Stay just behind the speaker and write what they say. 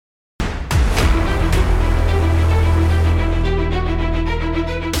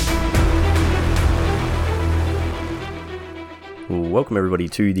welcome everybody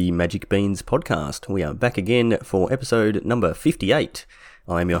to the Magic Beans podcast. We are back again for episode number 58.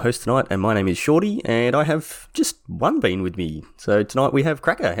 I am your host tonight, and my name is Shorty, and I have just one bean with me. So tonight we have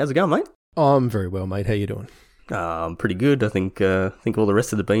Cracker. How's it going, mate? I'm very well, mate. How you doing? I'm pretty good. I think all the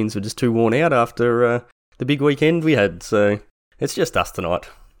rest of the beans were just too worn out after the big weekend we had, so it's just us tonight.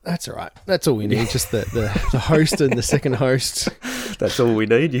 That's all right. That's all we need, just the host and the second host. That's all we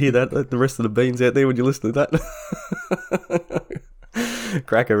need. You hear that? The rest of the beans out there when you listen to that?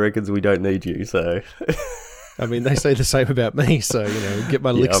 Cracker reckons we don't need you, so... I mean, they say the same about me, so, get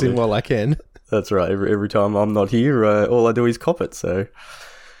my licks in while I can. That's right. Every time I'm not here, all I do is cop it, so...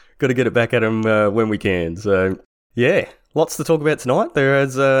 Got to get it back at them when we can, so... Yeah, lots to talk about tonight. There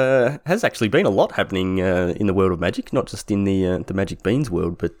has actually been a lot happening in the world of Magic, not just in the Magic Beans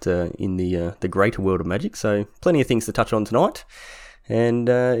world, but in the greater world of Magic, so plenty of things to touch on tonight. And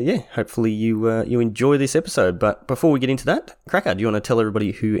hopefully you enjoy this episode. But before we get into that, Cracker, do you want to tell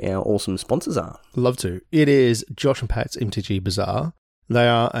everybody who our awesome sponsors are? Love to. It is Josh and Pat's MTG Bazaar. They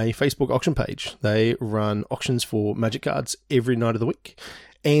are a Facebook auction page. They run auctions for Magic cards every night of the week.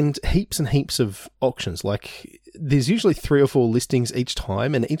 And heaps of auctions. Like, there's usually 3 or 4 listings each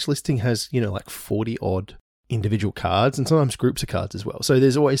time, and each listing has, 40 odd individual cards, and sometimes groups of cards as well. So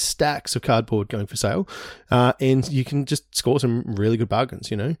there's always stacks of cardboard going for sale, and you can just score some really good bargains,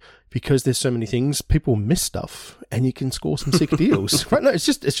 because there's so many things, people miss stuff, and you can score some sick deals. Right? No, it's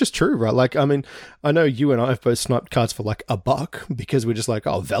just true, right? Like, I mean, I know you and I have both sniped cards for like $1 because we're just like,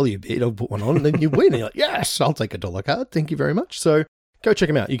 oh, value bid, I'll put one on, and then you win, and you're like, yes, I'll take a $1 card, thank you very much. So go check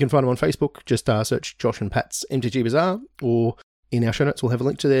them out. You can find them on Facebook. Just search Josh and Pat's MTG Bazaar, or in our show notes, we'll have a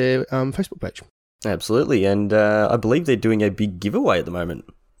link to their Facebook page. Absolutely. And I believe they're doing a big giveaway at the moment.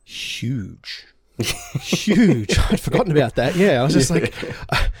 Huge. I'd forgotten about that. Yeah, I was just like,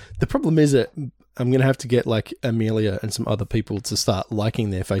 the problem is that I'm going to have to get like Amelia and some other people to start liking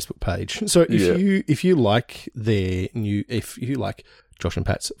their Facebook page. So if you like Josh and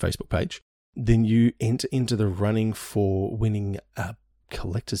Pat's Facebook page, then you enter into the running for winning a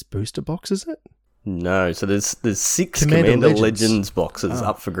collector's booster box, is it? No, so there's 6 Commander Legends boxes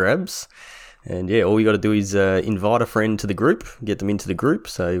up for grabs. And yeah, all you got to do is invite a friend to the group, get them into the group.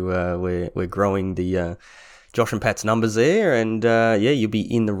 So we're growing the Josh and Pat's numbers there, and you'll be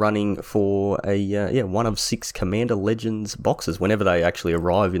in the running for a one of 6 Commander Legends boxes whenever they actually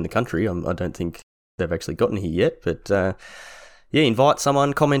arrive in the country. I don't think they've actually gotten here yet, but invite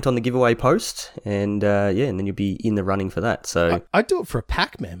someone, comment on the giveaway post, and and then you'll be in the running for that. So I'd do it for a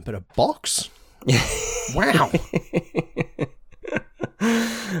Pac-Man, but a box. Wow.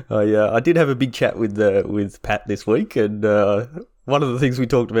 I did have a big chat with Pat this week, and one of the things we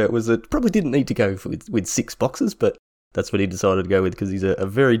talked about was that probably didn't need to go with 6 boxes, but that's what he decided to go with because he's a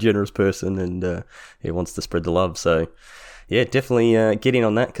very generous person, and he wants to spread the love. So yeah, definitely get in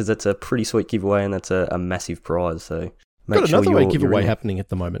on that because that's a pretty sweet giveaway, and that's a massive prize. So got another giveaway happening at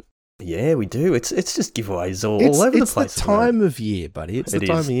the moment. Yeah, we do. It's just giveaways all over the place. It's the time of year, buddy. It's the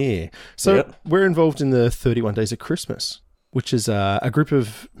time of year. So we're involved in the 31 Days of Christmas, which is a group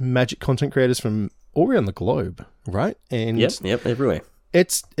of Magic content creators from all around the globe, right? And yep, everywhere.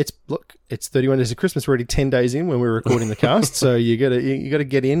 It's 31 Days of Christmas. We're already 10 days in when we're recording the cast, so you gotta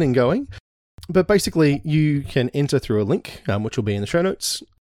get in and going. But basically, you can enter through a link, which will be in the show notes,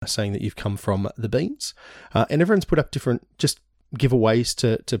 saying that you've come from the Beans, and everyone's put up different just giveaways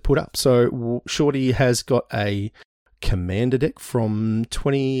to put up. So Shorty has got a Commander deck from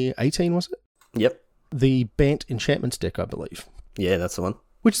 2018, was it? Yep. The Bant Enchantments deck, I believe. Yeah, that's the one.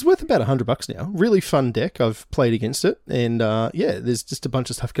 Which is worth about $100 now. Really fun deck. I've played against it, and there's just a bunch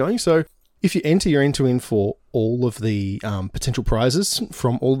of stuff going. So if you enter, you're entering in all of the potential prizes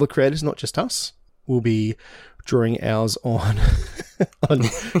from all the creators, not just us. We'll be drawing ours on the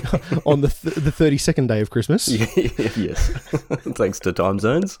 32nd day of Christmas. Yes. Thanks to time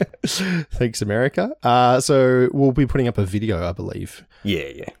zones. Thanks, America. So we'll be putting up a video, I believe.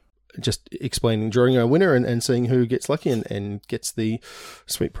 Yeah. Just drawing a winner and seeing who gets lucky and gets the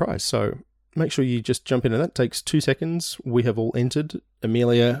sweet prize. So make sure you just jump into that. It takes 2 seconds. We have all entered.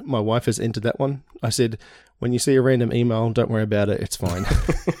 Amelia, my wife, has entered that one. I said, when you see a random email, don't worry about it. It's fine.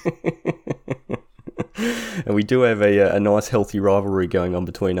 And we do have a nice healthy rivalry going on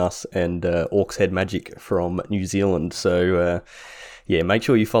between us and Orcs Head Magic from New Zealand. So make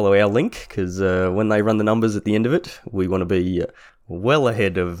sure you follow our link because when they run the numbers at the end of it, we want to be well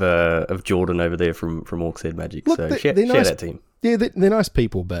ahead of Jordan over there from Orcs Head Magic. Look, so shout out to him. Yeah, they're nice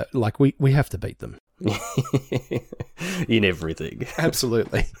people, but like we have to beat them. In everything.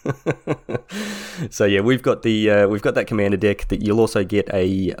 Absolutely. So yeah, we've got that Commander deck that you'll also get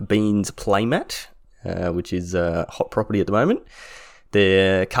a Beans playmat, which is a hot property at the moment.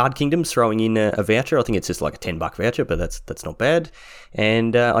 The Card Kingdom's throwing in a voucher. I think it's just like a $10 voucher, but that's not bad.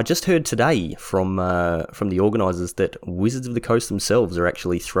 And I just heard today from the organisers that Wizards of the Coast themselves are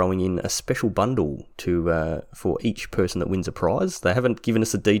actually throwing in a special bundle for each person that wins a prize. They haven't given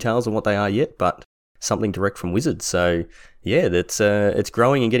us the details on what they are yet, but something direct from Wizards. So yeah, it's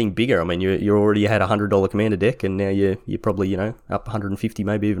growing and getting bigger. I mean, you already had a $100 Commander deck, and now you're probably up 150,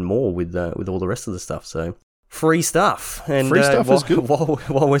 maybe even more with all the rest of the stuff. So. Free stuff. And free stuff is good.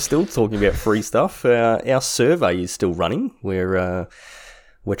 While we're still talking about free stuff, our survey is still running. We're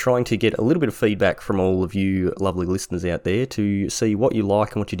trying to get a little bit of feedback from all of you lovely listeners out there to see what you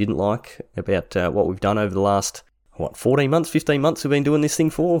like and what you didn't like about what we've done over the last, 14 months, 15 months we've been doing this thing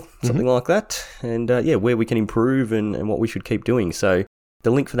for, something like that. And where we can improve and what we should keep doing. So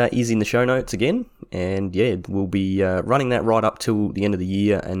the link for that is in the show notes again. And we'll be running that right up till the end of the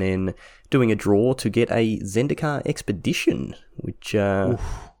year, and then doing a draw to get a Zendikar expedition, which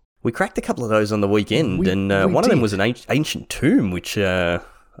we cracked a couple of those on the weekend, one of them was an ancient tomb, which I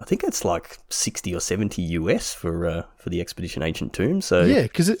think it's like 60 or 70 US for the expedition ancient tomb. So yeah,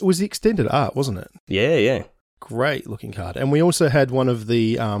 because it was the extended art, wasn't it? Yeah. Great looking card, and we also had one of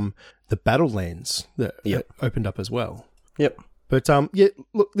the Battlelands that opened up as well. Yep. But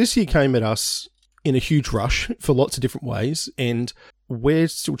look, this year came at us in a huge rush for lots of different ways, and we're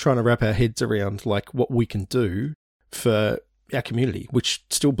still trying to wrap our heads around like what we can do for our community, which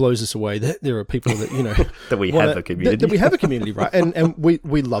still blows us away that there are people that that we have a community, that we have a community, right? And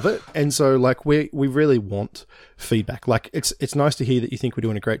we love it, and so like we really want feedback. Like it's nice to hear that you think we're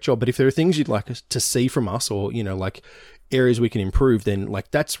doing a great job, but if there are things you'd like us to see from us, or like areas we can improve, then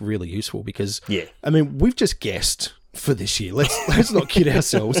like that's really useful, because I mean, we've just guessed for this year. Let's not kid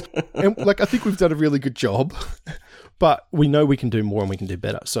ourselves. And like I think we've done a really good job, but we know we can do more and we can do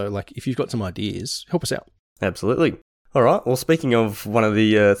better. So like if you've got some ideas, help us out. Absolutely. All right. Well, speaking of one of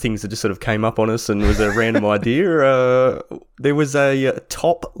the things that just sort of came up on us and was a random idea, there was a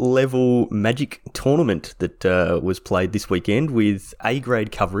top-level Magic tournament that was played this weekend with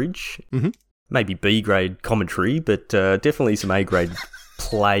A-grade coverage, maybe B-grade commentary, but definitely some A-grade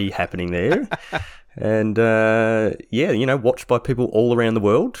play happening there. And, watched by people all around the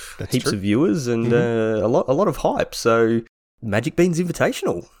world. That's heaps true. of viewers and a lot of hype. So, Magic Beans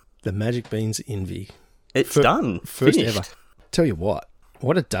Invitational. The Magic Beans Envy. It's done. First Finished. ever. Tell you what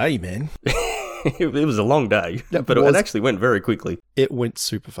a day, man. It was a long day, but it actually went very quickly. It went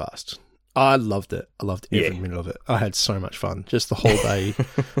super fast. I loved it. I loved every minute of it. I had so much fun. Just the whole day.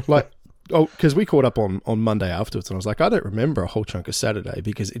 Because we caught up on Monday afterwards, and I was like, I don't remember a whole chunk of Saturday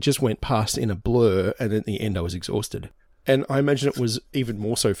because it just went past in a blur, and at the end I was exhausted. And I imagine it was even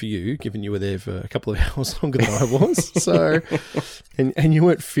more so for you, given you were there for a couple of hours longer than I was. So, and you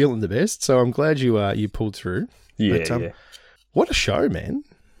weren't feeling the best. So I'm glad you pulled through. Yeah, What a show, man.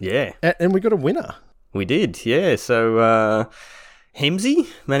 Yeah. And we got a winner. We did, yeah. So Hemsey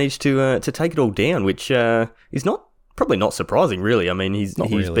managed to take it all down, which is probably not surprising, really. I mean, he's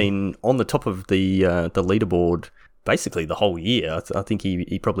been on the top of the leaderboard basically the whole year. I think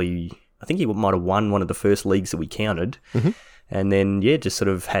he might have won one of the first leagues that we counted. And then, just sort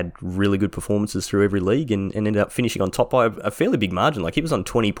of had really good performances through every league and ended up finishing on top by a fairly big margin. Like, he was on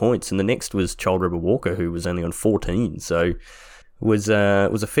 20 points, and the next was Child Rebel Walker, who was only on 14. So, was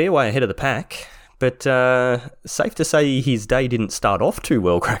a fair way ahead of the pack. But safe to say his day didn't start off too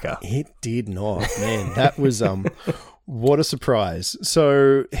well, Cracker. It did not, man. That was, what a surprise.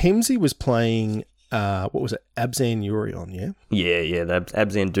 So, Hemsey was playing... what was it? Abzan Urion, yeah? Yeah, the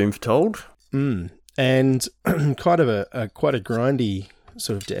Abzan Doom Foretold. And kind of quite a grindy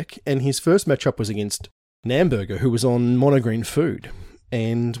sort of deck. And his first matchup was against Namburger, who was on monogreen food.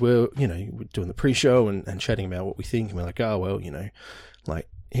 And we're doing the pre-show and chatting about what we think. And we're like, like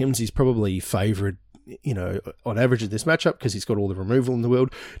Hemsey's probably favoured, on average of this matchup because he's got all the removal in the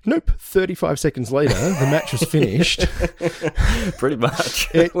world. Nope. 35 seconds later, the match was finished. Pretty much.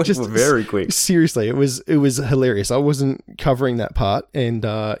 It was very quick. Seriously, it was hilarious. I wasn't covering that part, and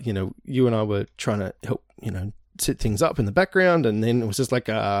you and I were trying to help, set things up in the background, and then it was just like,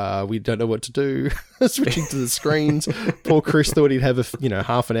 we don't know what to do. Switching to the screens. Poor Chris thought he'd have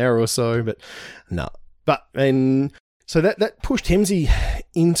half an hour or so, but no. So that pushed Hemsey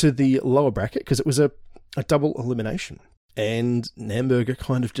into the lower bracket because it was a double elimination. And Namburger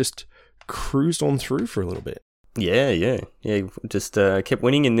kind of just cruised on through for a little bit. Yeah. Just kept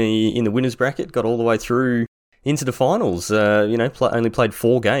winning in the winners bracket, got all the way through into the finals. Only played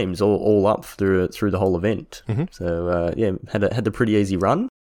 4 games all up through the whole event. So had a pretty easy run.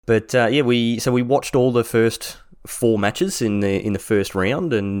 But we watched all the first 4 matches in the first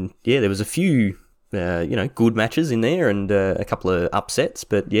round, and there was a few good matches in there and a couple of upsets.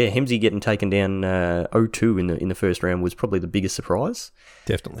 But yeah, Hemsey getting taken down 0-2 in the first round was probably the biggest surprise.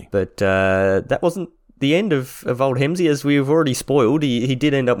 Definitely. But that wasn't the end of old Hemsey, as we've already spoiled. He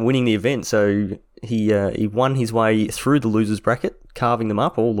did end up winning the event, so he won his way through the losers bracket, carving them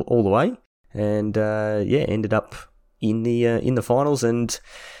up all the way, and ended up in the finals and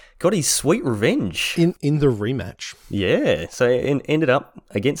got his sweet revenge in the rematch. Yeah, so ended up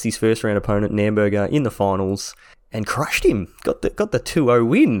against his first round opponent Namberger in the finals and crushed him. Got the 2-0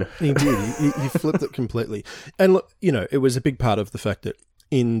 win. He did. He flipped it completely. And look, it was a big part of the fact that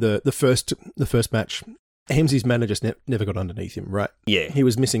in the first match, Hemsey's mana just never got underneath him, right? Yeah. He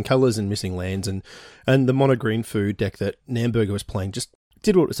was missing colours and missing lands, and the mono green food deck that Namberger was playing just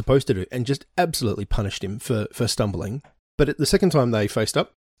did what it was supposed to do and just absolutely punished him for stumbling. But at the second time they faced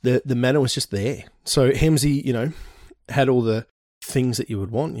up, the mana was just there. So Hemsey, had all the things that you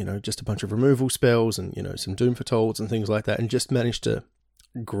would want, just a bunch of removal spells and, some Doom Foretold and things like that, and just managed to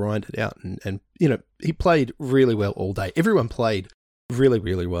grind it out. And he played really well all day. Everyone played really,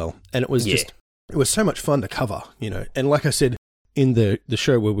 really well. And it was it was so much fun to cover, And like I said, in the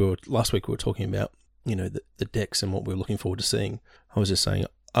show where last week we were talking about, the decks and what we were looking forward to seeing, I was just saying,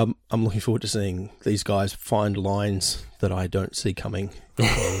 I'm looking forward to seeing these guys find lines that I don't see coming.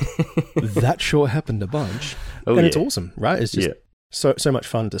 That sure happened a bunch. And it's awesome, right? It's just so much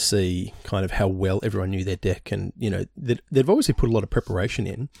fun to see kind of how well everyone knew their deck, and, they've obviously put a lot of preparation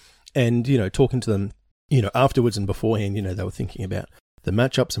in, and, talking to them, afterwards and beforehand, they were thinking about the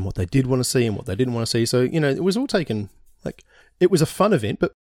matchups and what they did want to see and what they didn't want to see. So, it was all taken, it was a fun event,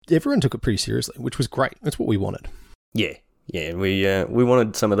 but everyone took it pretty seriously, which was great. That's what we wanted. Yeah. Yeah, we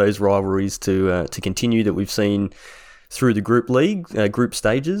wanted some of those rivalries to continue that we've seen through the group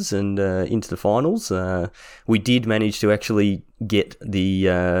stages and into the finals. We did manage to actually get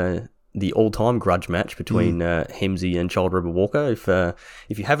the all-time grudge match between Hemsey and Child Rebel Walker.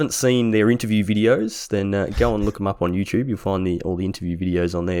 If you haven't seen their interview videos, then go and look them up on YouTube. You'll find all the interview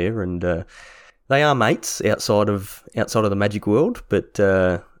videos on there, and they are mates outside of the Magic world. But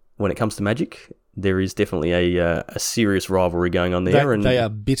when it comes to Magic, there is definitely a serious rivalry going on there. They are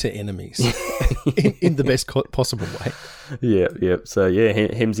bitter enemies in the best possible way. Yeah. So,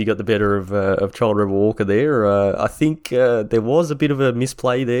 Hemsey got the better of Child Rebel Walker there. I think there was a bit of a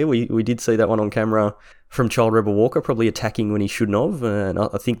misplay there. We did see that one on camera from Child Rebel Walker, probably attacking when he shouldn't have. And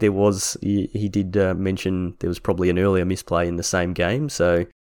I think there was, he did mention there was probably an earlier misplay in the same game. So,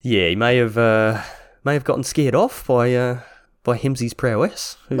 yeah, he may have gotten scared off by Hemsey's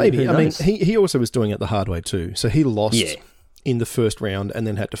prowess. Maybe. I mean, he also was doing it the hard way too. So he lost in the first round and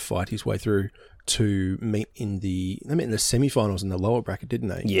then had to fight his way through to meet in the semi-finals in the lower bracket, didn't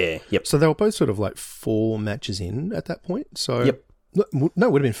they? Yeah, yep. So they were both sort of 4 matches in at that point. So no,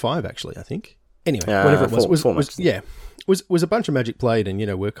 it would have been 5 actually, I think. Anyway, whatever it was. Four matches. Was a bunch of Magic played,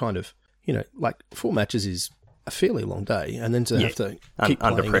 and we're kind of 4 matches is a fairly long day, and then to have to keep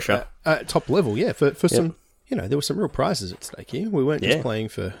under playing pressure at top level, for some. There were some real prizes at stake here. We weren't just playing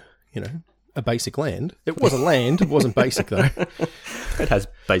for, a basic land. It was a land. It wasn't basic, though. It has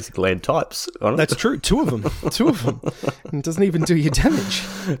basic land types on it. That's true. 2 of them. It doesn't even do you damage.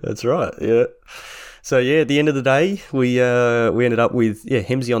 That's right, yeah. So, at the end of the day, we ended up with,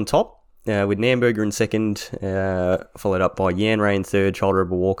 Hemsey on top, with Namberger in second, followed up by Yanray in third, Child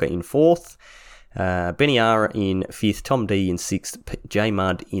Rebel Walker in fourth, Benny R in 5th, Tom D in 6th, J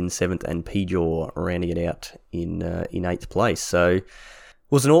Mudd in 7th, and P-Jaw rounding it out in 8th place. So it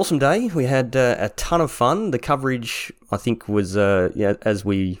was an awesome day. We had a ton of fun. The coverage, I think, was as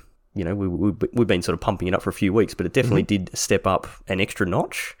we've been sort of pumping it up for a few weeks, but it definitely did step up an extra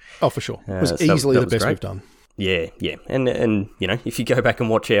notch. Oh, for sure. It was easily the best we've done. Yeah. And if you go back and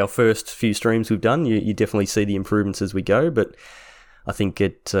watch our first few streams we've done, you definitely see the improvements as we go, but I think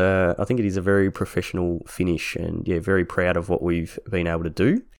it is a very professional finish, and very proud of what we've been able to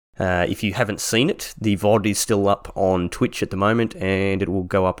do. If you haven't seen it, the VOD is still up on Twitch at the moment, and it will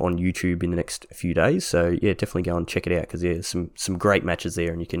go up on YouTube in the next few days. So definitely go and check it out, because there's some great matches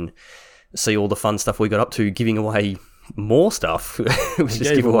there, and you can see all the fun stuff we got up to, giving away more stuff. It was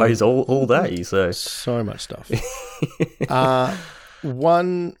just giveaways all day. So much stuff.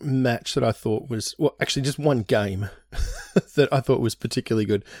 One match that I thought was, actually just one game that I thought was particularly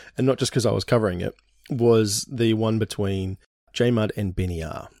good, and not just because I was covering it, was the one between J Mudd and Benny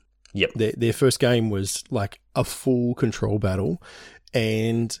R. Yep. Their first game was like a full control battle,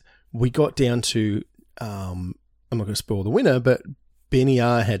 and we got down to, I'm not going to spoil the winner, but Benny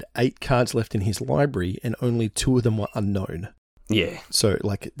R had 8 cards left in his library, and only 2 of them were unknown. Yeah. So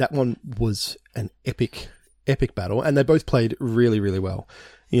that one was an epic battle, and they both played really, really well.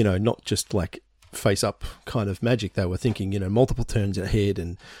 Not just face-up kind of Magic. They were thinking, multiple turns ahead,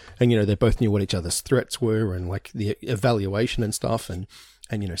 and they both knew what each other's threats were, and like the evaluation and stuff, and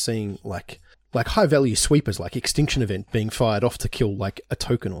seeing like high-value sweepers like Extinction Event being fired off to kill like a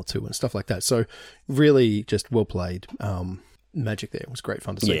token or two and stuff like that. So really just well played Magic there. It was great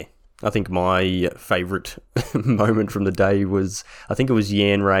fun to see. Yeah. I think my favourite moment from the day was, I think it was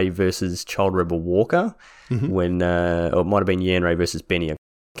Yanray versus Child Rebel Walker, when, or it might have been Yanray versus Benny. I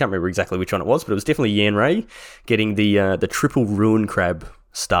can't remember exactly which one it was, but it was definitely Yanray getting the triple Ruin Crab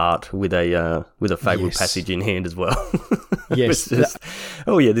start with a Fabled Passage in hand as well. Yes.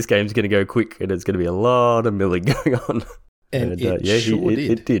 This game's going to go quick, and there's going to be a lot of milling going on. And it did.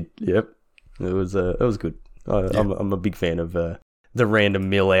 It did. Yep, it was good. I'm a big fan of the random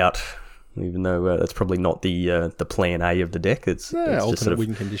mill out, even though that's probably not the plan A of the deck. It's alternate just sort of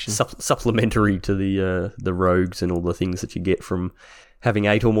win condition. Supplementary to the rogues and all the things that you get from having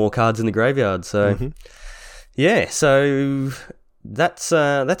 8 or more cards in the graveyard. So so that's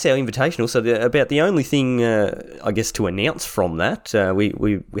our invitational. So about the only thing I guess to announce from that,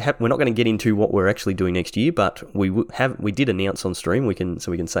 we're not going to get into what we're actually doing next year, but we did announce on stream. We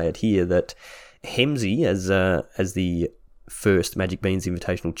can say it here that Hemsey as the first Magic Beans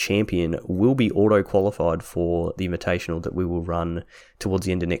Invitational champion will be auto-qualified for the Invitational that we will run towards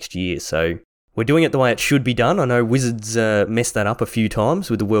the end of next year. So we're doing it the way it should be done. I know Wizards messed that up a few times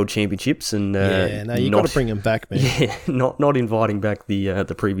with the World Championships, and you've got to bring them back, man. Yeah, not inviting back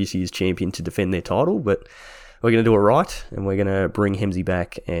the previous year's champion to defend their title, but we're going to do it right, and we're going to bring Hemsey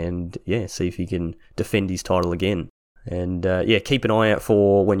back and see if he can defend his title again. And keep an eye out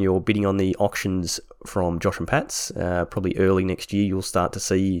for when you're bidding on the auctions from Josh and Pat's. Probably early next year, you'll start to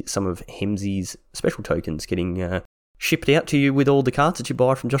see some of Hemsey's special tokens getting shipped out to you with all the cards that you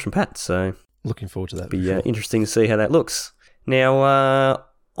buy from Josh and Pat's. So looking forward to that. It'll be interesting to see how that looks. Now,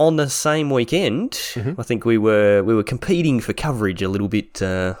 on the same weekend, I think we were competing for coverage a little bit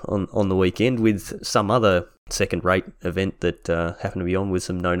on the weekend with some other second-rate event that happened to be on with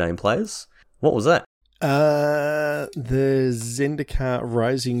some no-name players. What was that? The Zendikar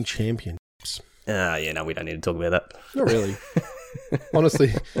Rising Championships. We don't need to talk about that. Not really.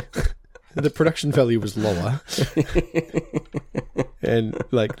 Honestly, the production value was lower. And,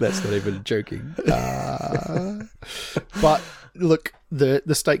 that's not even joking. But, look,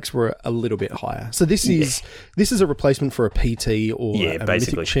 the stakes were a little bit higher. So this is a replacement for a PT or a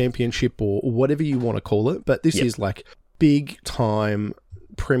Mythic Championship or whatever you want to call it. But this is, big-time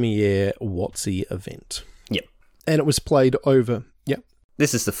premier WotC event. Yep. And it was played over... Yep.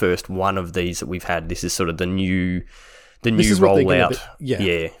 This is the first one of these that we've had. This is sort of the new rollout.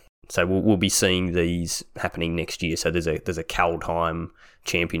 Yeah. So we'll be seeing these happening next year. So there's a Kaldheim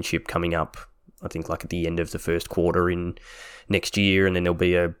Championship coming up, I think at the end of the first quarter in next year, and then there'll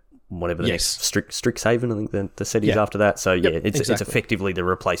be a whatever the next Strixhaven, I think the set is after that. So it's effectively the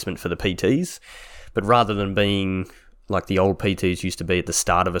replacement for the PTs. But rather than being like the old PTs used to be at the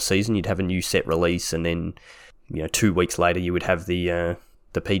start of a season, you'd have a new set release, and then 2 weeks later you would have the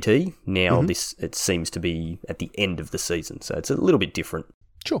PT. Now it seems to be at the end of the season, so it's a little bit different.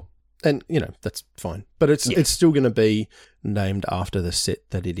 Sure, and that's fine, but it's still going to be named after the set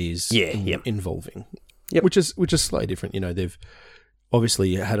that it is involving. Yep. Which is slightly different. They've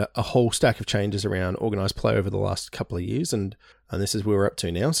obviously had a whole stack of changes around organised play over the last couple of years, and this is where we're up to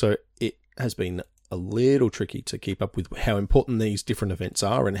now. So it has been a little tricky to keep up with how important these different events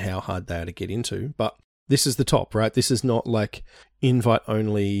are and how hard they are to get into. But this is the top, right? This is not like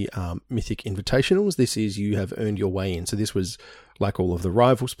invite-only Mythic Invitationals. This is you have earned your way in. So this was like all of the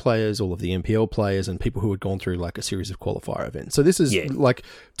Rivals players, all of the MPL players, and people who had gone through like a series of qualifier events. So this is like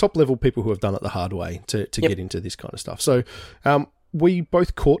top-level people who have done it the hard way to get into this kind of stuff. So we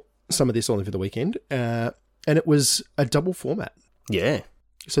both caught some of this on over the weekend, and it was a double format. Yeah.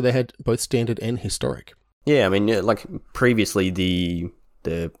 So they had both standard and historic. Yeah, I mean, previously the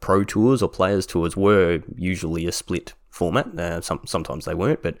Pro Tours or Players Tours were usually a split format. Sometimes they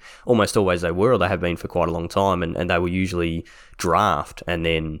weren't, but almost always they were, or they have been for quite a long time, and they were usually draft and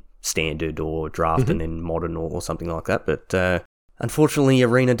then standard, or draft and then modern, or something like that. But unfortunately,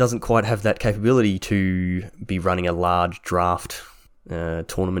 Arena doesn't quite have that capability to be running a large draft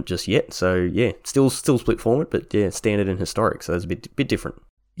tournament just yet. So still split format, but standard and historic. So it's a bit different.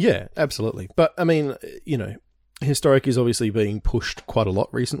 Yeah, absolutely. But I mean, historic is obviously being pushed quite a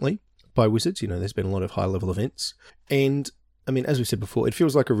lot recently by Wizards. There's been a lot of high level events, and I mean, as we said before, it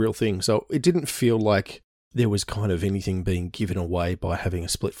feels like a real thing. So it didn't feel like there was kind of anything being given away by having a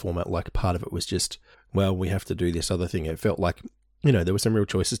split format. Like part of it was just, well, we have to do this other thing. It felt like, there were some real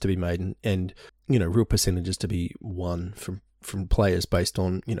choices to be made and real percentages to be won from from players based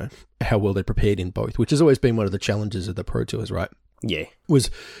on, how well they're prepared in both, which has always been one of the challenges of the Pro Tours, right? Yeah.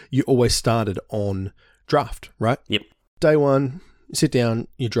 Was you always started on draft, right? Yep. Day one, you sit down,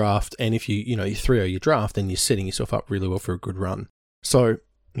 you draft, and if you 3-0 your draft, then you're setting yourself up really well for a good run. So,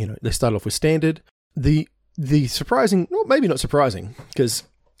 they start off with standard. The surprising, well, maybe not surprising, because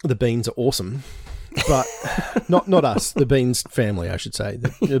the Beans are awesome, but not us, the Beans family, I should say,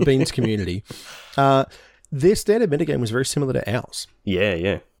 the Beans community. Their standard metagame was very similar to ours.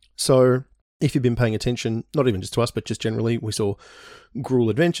 Yeah. So if you've been paying attention, not even just to us, but just generally, we saw Gruel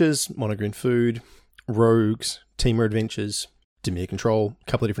Adventures, Monogreen Food, Rogues, Teamer Adventures, Dimir Control,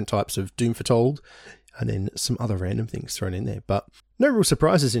 a couple of different types of Doom Foretold, and then some other random things thrown in there. But no real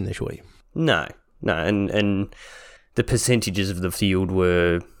surprises in there, surely. No. And the percentages of the field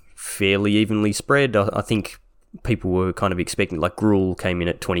were fairly evenly spread. I think people were kind of expecting, like Gruel came in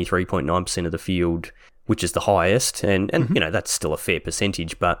at 23.9% of the field, which is the highest. And that's still a fair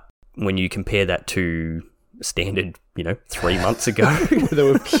percentage. But when you compare that to standard, 3 months ago, where they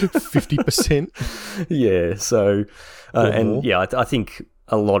were 50%. Yeah. So, I think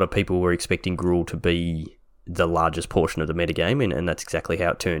a lot of people were expecting Gruel to be the largest portion of the metagame, and that's exactly how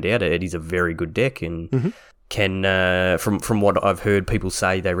it turned out. It is a very good deck, and can, from what I've heard people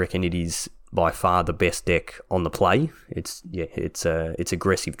say, they reckon it is by far the best deck on the play. Its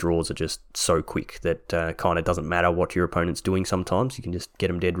aggressive draws are just so quick that kind of doesn't matter what your opponent's doing. Sometimes you can just get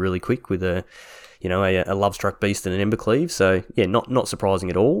them dead really quick with a Lovestruck Beast and an Embercleave. So yeah, not surprising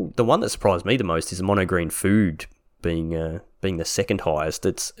at all. The one that surprised me the most is a Monogreen Food being the second highest.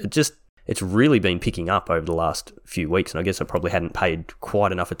 It's really been picking up over the last few weeks, and I guess I probably hadn't paid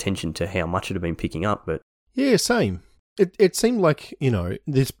quite enough attention to how much it had been picking up. But yeah, same. It seemed like,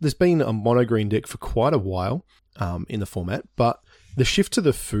 there's been a monogreen deck for quite a while in the format, but the shift to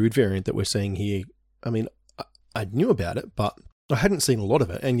the food variant that we're seeing here, I mean, I knew about it, but I hadn't seen a lot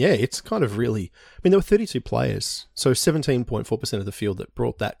of it. And yeah, it's kind of really, there were 32 players, so 17.4% of the field that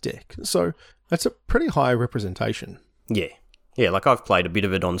brought that deck. So that's a pretty high representation. Yeah. Yeah, like I've played a bit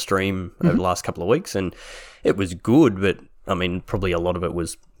of it on stream over the last couple of weeks, and it was good, but probably a lot of it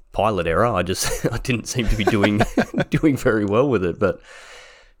was pilot error. I didn't seem to be doing very well with it, but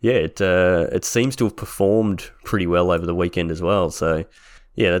yeah, it seems to have performed pretty well over the weekend as well. So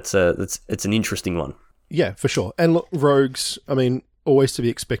yeah, it's an interesting one. Yeah, for sure. And look, Rogues, always to be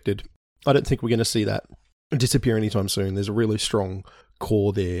expected. I don't think we're going to see that disappear anytime soon. There's a really strong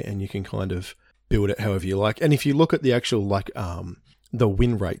core there, and you can kind of build it however you like. And if you look at the actual the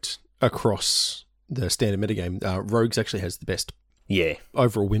win rate across the standard metagame, Rogues actually has the best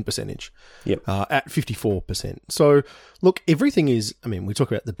overall win percentage. Yep. At 54%. So look, everything is, we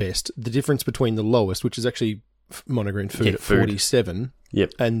talk about the best. The difference between the lowest, which is actually Monogreen Food at 47,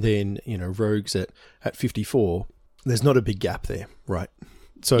 yep, and then Rogues at 54, there's not a big gap there, right?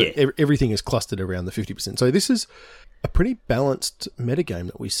 So everything is clustered around the 50%. So this is a pretty balanced metagame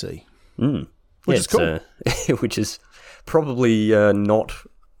that we see. Which is cool. Which is probably not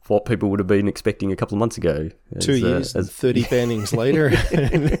what people would have been expecting a couple of months ago. 2 years and 30 bannings later,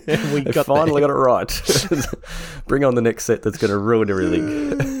 and we finally got it right. Bring on the next set that's going to ruin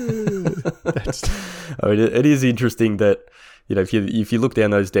everything. It is interesting that, if you look down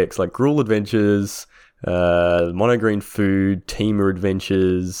those decks, like Gruel Adventures, Monogreen Food, Teamer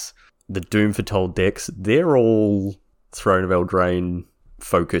Adventures, the Doom Foretold decks, they're all Throne of Eldraine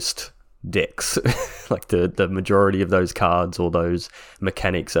focused decks. Like the majority of those cards or those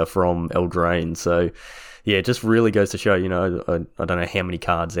mechanics are from Eldraine. So yeah, it just really goes to show, I don't know how many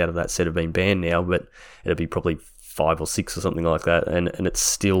cards out of that set have been banned now, but it'll be probably 5 or 6 or something like that, and it's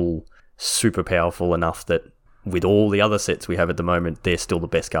still super powerful enough that with all the other sets we have at the moment, they're still the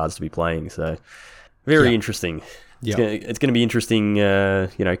best cards to be playing. So very interesting. It's going to be interesting,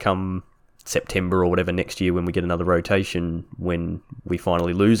 come September or whatever next year when we get another rotation, when we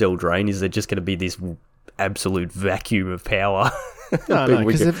finally lose Eldraine. Is there just going to be this absolute vacuum of power? No,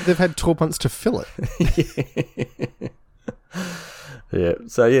 because they've had 12 months to fill it. Yeah.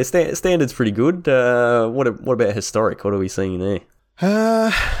 So yeah, standard's pretty good. What about historic? What are we seeing there?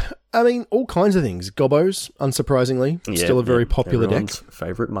 All kinds of things. Gobbos, unsurprisingly, still a very popular deck.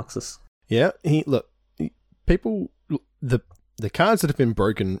 Favourite Muxus. Yeah. People, the cards that have been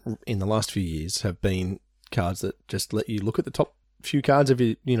broken in the last few years have been cards that just let you look at the top few cards of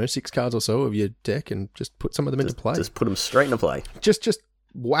your, 6 cards or so of your deck and just put some of them into play. Just put them straight into play. Just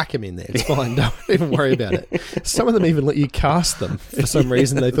whack them in there. It's fine. Don't even worry about it. Some of them even let you cast them. For some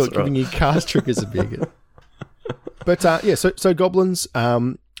reason, they thought giving you cast triggers would be good. But so goblins,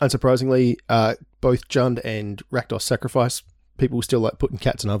 unsurprisingly, both Jund and Rakdos Sacrifice, people still like putting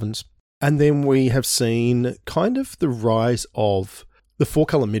cats in ovens. And then we have seen kind of the rise of the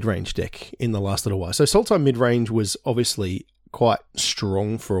 4-color mid-range deck in the last little while. So Sultai mid-range was obviously quite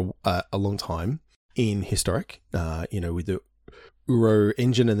strong for a long time in Historic, with the Uro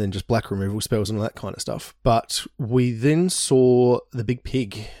engine and then just black removal spells and all that kind of stuff. But we then saw the Big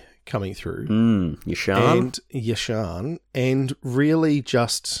Pig coming through. Yasharn, and really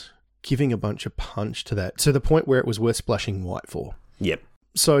just giving a bunch of punch to that, to the point where it was worth splashing white for. Yep.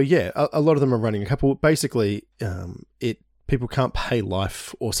 So yeah, a lot of them are running a couple. Basically, people can't pay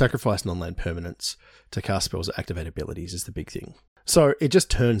life or sacrifice non-land permanents to cast spells or activate abilities is the big thing. So it just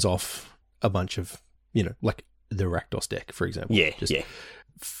turns off a bunch of, like the Rakdos deck, for example. Yeah,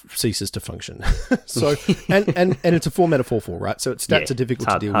 ceases to function. So and it's a 4-mana 4/4, right? So its stats are difficult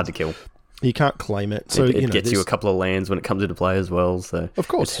to deal with. Hard to kill. You can't claim it. So it gets you a couple of lands when it comes into play as well. So of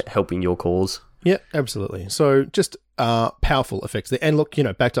course, it's helping your cause. Yeah, absolutely. So just powerful effects there. And look,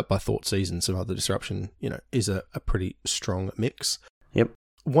 backed up by Thought Seize and some other disruption, is a pretty strong mix. Yep.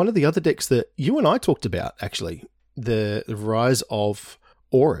 One of the other decks that you and I talked about, actually, the rise of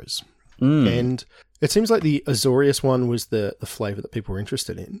auras. And it seems like the Azorius one was the flavour that people were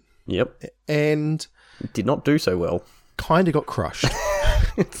interested in. Yep. And it did not do so well. Kind of got crushed.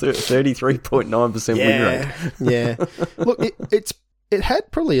 33.9% win rate. Yeah. Look, it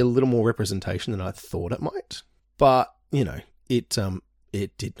had probably a little more representation than I thought it might, but it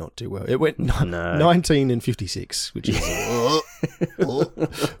did not do well. It went 19 and 56, which is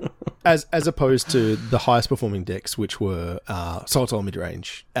as opposed to the highest performing decks, which were Sultai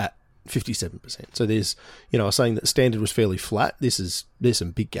mid-range at 57%. So there's, I was saying that standard was fairly flat. There's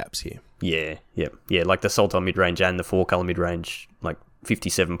some big gaps here. Yeah, like the Sultai mid-range and the 4-color mid-range, like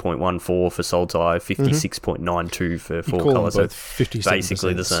 57.14 for Sultai, 56.92 for 4-color. So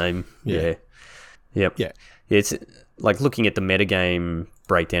basically the same. Yeah. Yep. Yeah. It's like looking at the metagame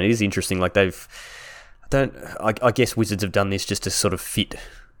breakdown, it is interesting. Like I guess Wizards have done this just to sort of fit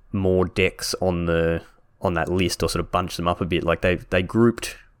more decks on that list, or sort of bunch them up a bit. Like they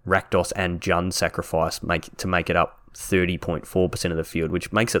grouped Rakdos and Jund Sacrifice to make it up 30.4% of the field,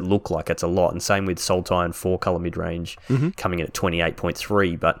 which makes it look like it's a lot. And same with Sultai and 4-color mid-range coming in at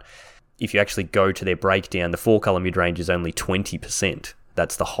 28.3. But if you actually go to their breakdown, the 4-color mid-range is only 20%.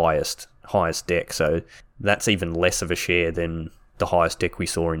 That's the highest deck. So that's even less of a share than the highest deck we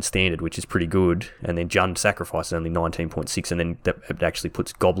saw in Standard, which is pretty good. And then Jund Sacrifice is only 19.6, and then it actually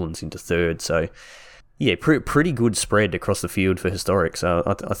puts Goblins into third. So yeah, pretty good spread across the field for Historic. So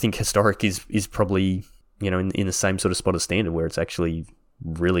I think Historic is probably, in the same sort of spot as Standard, where it's actually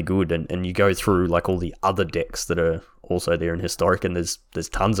really good. And you go through like all the other decks that are also there in Historic, and there's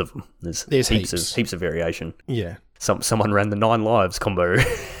tons of them. There's heaps of variation. Yeah. Someone ran the 9 lives combo.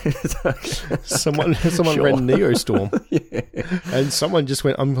 someone ran Neostorm. Yeah. And someone just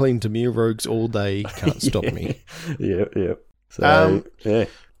went, I'm playing Dimir Rogues all day, can't stop me. Yeah. So, yeah.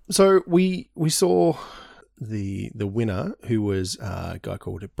 So we saw the winner, who was a guy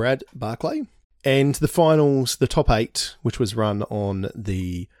called Brad Barclay, and the finals, the top 8, which was run on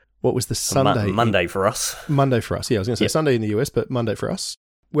the Sunday? Monday for us. Monday for us, yeah. I was going to say Sunday in the US, but Monday for us.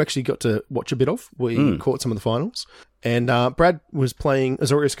 We actually got to watch a bit of. We caught some of the finals, and Brad was playing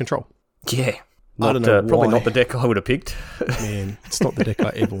Azorius Control. Yeah. I don't know probably not the deck I would have picked. Man, it's not the deck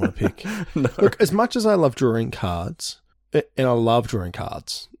I ever want to pick. No. Look, as much as I love drawing cards, and I love drawing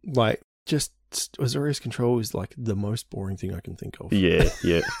cards, like, just Azorius Control is like the most boring thing I can think of. Yeah.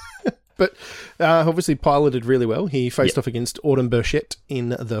 But obviously piloted really well. He faced off against Autumn Burchett in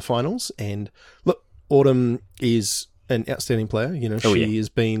the finals. And look, Autumn is an outstanding player. She has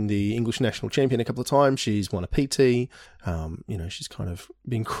been the English national champion a couple of times. She's won a PT. She's kind of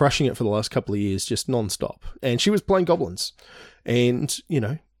been crushing it for the last couple of years, just non-stop. And she was playing Goblins and,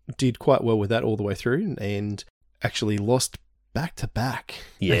 did quite well with that all the way through, and actually lost back-to-back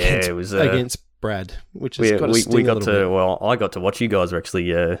against Brad, which has got to sting a little bit. Well, I got to watch. You guys were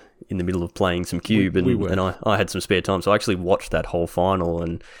actually in the middle of playing some Cube, and I had some spare time, so I actually watched that whole final.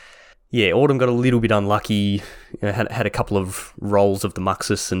 And yeah, Autumn got a little bit unlucky. Had a couple of rolls of the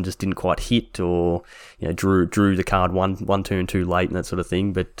Muxus and just didn't quite hit, or drew the card one turn too late and that sort of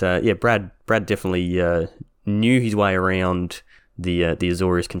thing. But Brad definitely knew his way around the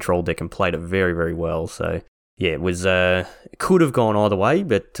Azorius Control deck and played it very, very well. So yeah, it was could have gone either way,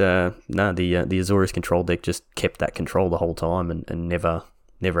 but the Azorius Control deck just kept that control the whole time and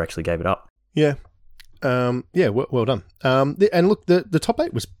never actually gave it up. Yeah, well done. And look, the top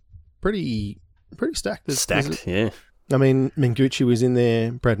 8 was pretty stacked. Yeah. I mean, Mengucci was in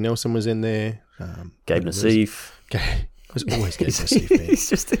there, Brad Nelson was in there, Gabe Nassif. I was always getting Steve Band. He's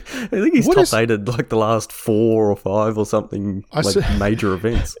just, I think he's top-8'd like the last 4 or 5 or something, major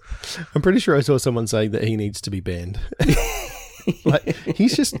events. I'm pretty sure I saw someone saying that he needs to be banned. Like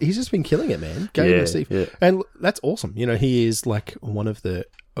he's just been killing it, man. Game Steve. Yeah. And that's awesome. You know, he is like one of the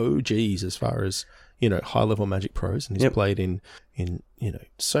OGs as far as, you know, high-level Magic pros, and he's played in you know,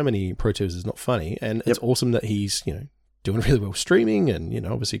 so many Pro Tours. It's not funny, and it's awesome that he's, you know, doing really well streaming and, you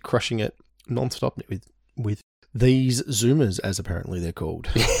know, obviously crushing it non-stop with these Zoomers, as apparently they're called.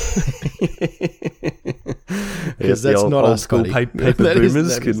 Because that's not us, school buddy. Paper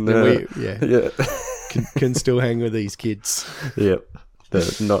boomers can still hang with these kids. Yep.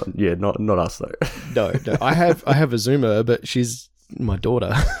 Not us though. No. I have a Zoomer, but she's my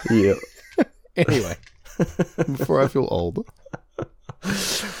daughter. Yeah. Anyway, before I feel old.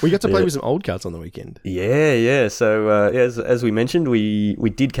 We got to play with some old cards on the weekend. Yeah. So as we mentioned, we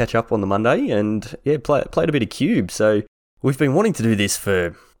did catch up on the Monday and played a bit of Cube. So we've been wanting to do this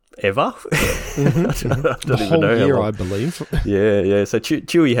for ever. Mm-hmm. I don't even know year, I believe. Yeah. So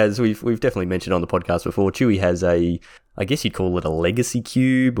Chewy has, we've definitely mentioned on the podcast before, Chewy has I guess you'd call it a legacy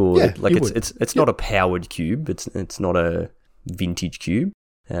cube, or it's not a powered cube. It's not a vintage cube.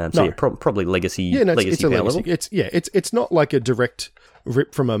 Probably legacy. It's a power legacy. Level. It's not like a direct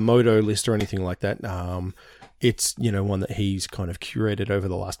rip from a Moto list or anything like that. It's, you know, one that he's kind of curated over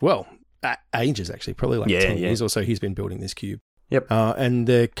the last ages, actually, probably like 10 years or so. He's been building this cube. Yep. And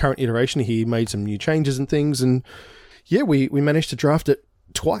the current iteration, he made some new changes and things, and we managed to draft it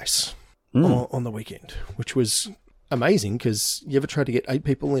twice on the weekend, which was amazing, because you ever tried to get 8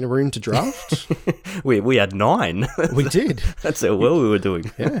 people in a room to draft? we had 9. We did. That's how well we were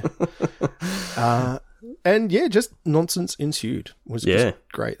doing. Yeah. And just nonsense ensued. It was just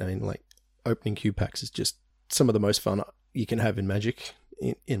great. I mean, like, opening cube packs is just some of the most fun you can have in Magic,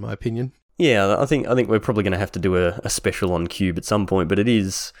 in my opinion. Yeah, I think we're probably going to have to do a special on cube at some point, but it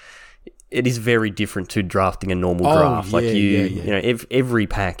is very different to drafting a normal draft. You know, every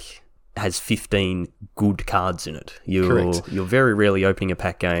pack has 15 good cards in it. You're very rarely opening a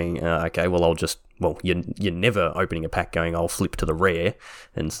pack going, you're never opening a pack going, I'll flip to the rare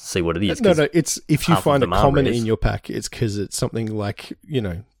and see what it is. No, it's if you find a common in your pack, it's because it's something like, you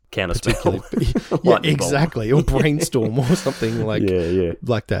know, Counterspell. Exactly. Or Brainstorm or something like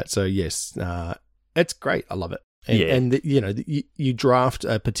that. So yes, it's great. I love it. And you draft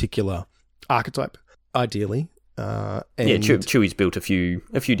a particular archetype, ideally. Chewy's built a few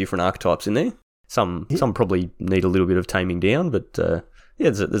different archetypes in there. Some probably need a little bit of taming down, but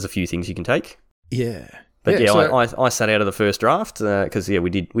there's a few things you can take. Yeah. But I sat out of the first draft because we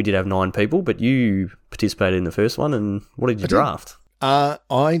did have 9 people, but you participated in the first one. And what did you draft?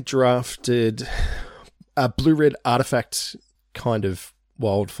 I drafted a blue-red artifact kind of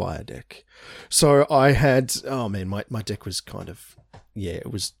wildfire deck. So I had, my deck was kind of,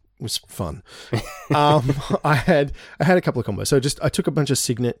 it was fun. I had a couple of combos. So I took a bunch of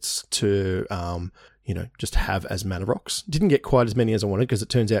signets to, just have as mana rocks. Didn't get quite as many as I wanted, because it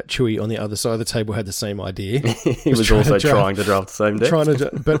turns out Chewy on the other side of the table had the same idea. He was also trying to draft the same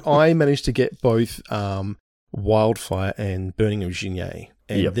deck. But I managed to get both Wildfire and Burning of Jin-Yi.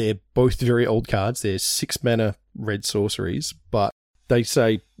 And they're both very old cards. They're 6 mana red sorceries, but they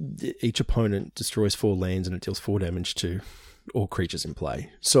say each opponent destroys 4 lands and it deals 4 damage to all creatures in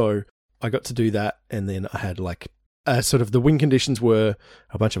play. So I got to do that, and then I had sort of the win conditions were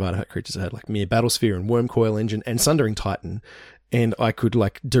a bunch of artifact creatures. I had like Mere Battlesphere and Wormcoil Engine and Sundering Titan, and I could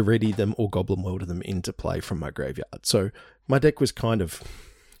Daretti them or Goblin Welder them into play from my graveyard. So my deck was kind of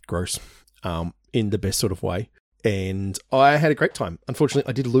gross, in the best sort of way. And I had a great time. Unfortunately,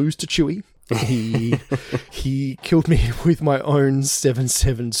 I did lose to Chewy. He killed me with my own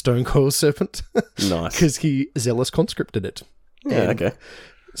 7/7 Stonecoil Serpent. Nice. Because he Zealous Conscripted it. Yeah, okay.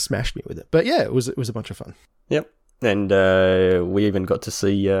 Smashed me with it. But yeah, it was a bunch of fun. Yep. And we even got to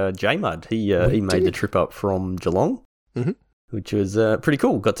see J-Mud. He made the trip up from Geelong, which was pretty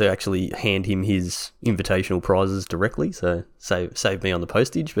cool. Got to actually hand him his invitational prizes directly, so saved me on the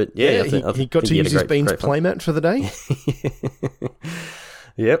postage. But he got to use his Beans playmat for the day.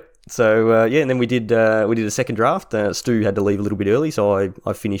 Yep. So and then we did a second draft. Stu had to leave a little bit early, so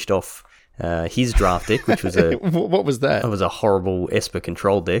I finished off his draft deck, which was what was that? It was a horrible Esper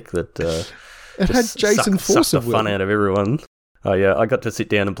control deck that it had Jason Force sucked the fun out of everyone. I got to sit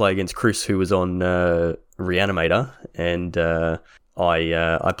down and play against Chris, who was on Reanimator, and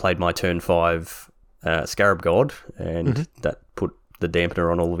I played my turn 5 Scarab God, and that put the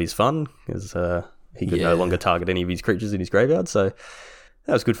dampener on all of his fun, because he could no longer target any of his creatures in his graveyard. So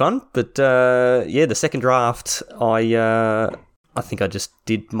that was good fun. But the second draft, I think I just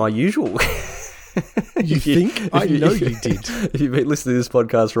did my usual. You think? I know you did. If you've been listening to this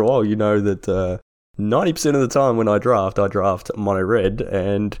podcast for a while, you know that 90% of the time when I draft mono red,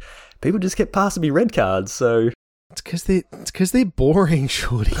 and people just kept passing me red cards. So it's because they're boring,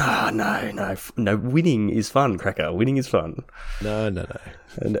 Shorty. No. Winning is fun, Cracker. Winning is fun. No.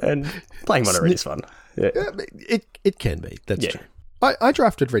 And playing mono red is fun. Yeah, it can be. That's true. I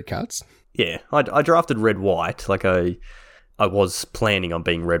drafted red cards. Yeah, I drafted red-white. Like I was planning on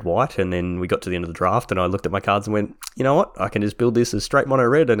being red-white, and then we got to the end of the draft, and I looked at my cards and went, you know what? I can just build this as straight mono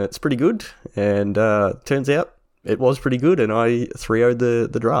red, and it's pretty good. And turns out it was pretty good, and I 3-0'd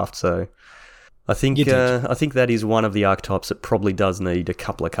the draft. So I think that is one of the archetypes that probably does need a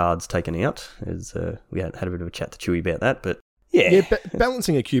couple of cards taken out. As we had a bit of a chat to Chewy about that, but. Yeah,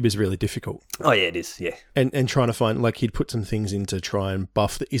 balancing a cube is really difficult. Oh, yeah, it is, yeah. And trying to find, like, he'd put some things in to try and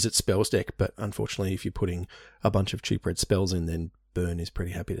buff the Is It Spells deck, but unfortunately, if you're putting a bunch of cheap red spells in, then Burn is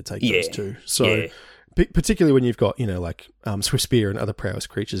pretty happy to take those too. So, particularly when you've got, like, Swift Spear and other prowess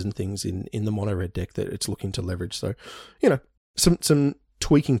creatures and things in the mono red deck that it's looking to leverage. So, some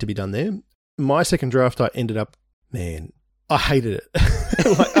tweaking to be done there. My second draft, I ended up, I hated it.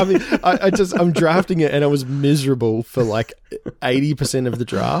 I'm drafting it and I was miserable for like 80% of the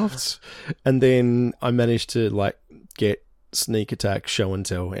drafts. And then I managed to get Sneak Attack, Show and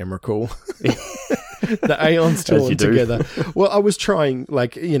Tell, Emrakul. The Aeons torn together. Well, I was trying, I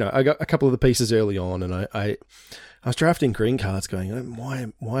got a couple of the pieces early on, and I was drafting green cards going,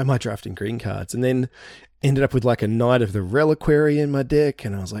 why am I drafting green cards? And then ended up with like a Knight of the Reliquary in my deck,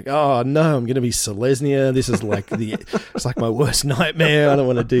 and I was like, oh no, I'm going to be Selesnya. This is like it's like my worst nightmare. I don't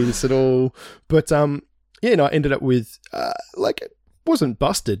want to do this at all. But I ended up with it wasn't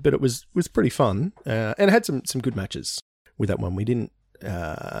busted, but it was pretty fun, and it had some good matches with that one. We didn't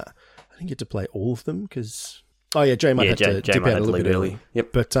get to play all of them because Jay might have to dip out a little bit early.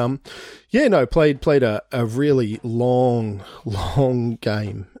 Yep. But played a really long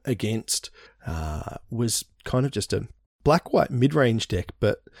game against. Was kind of just a black-white mid-range deck,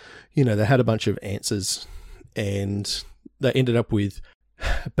 but, they had a bunch of answers, and they ended up with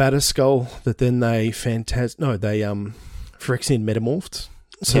Batterskull that then they Phyrexian metamorphed.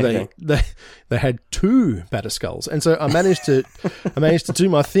 So they had 2 Batterskulls, and so I managed to do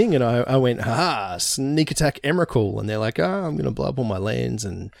my thing, and I went, Sneak Attack Emrakul, and they're like, I'm going to blow up all my lands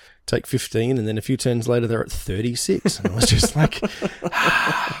and take 15, and then a few turns later they're at 36, and I was just like,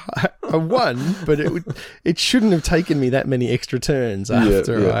 I won, but it shouldn't have taken me that many extra turns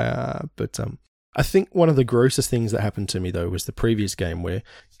after But I think one of the grossest things that happened to me though was the previous game where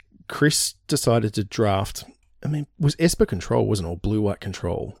Chris decided to draft. Was Esper Control, wasn't it? Or Blue-White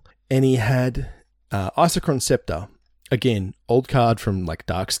Control. And he had Isochron Scepter. Again, old card from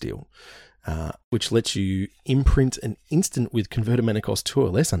Darksteel, which lets you imprint an instant with converted mana cost 2 or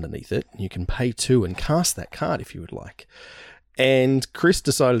less underneath it. You can pay 2 and cast that card if you would like. And Chris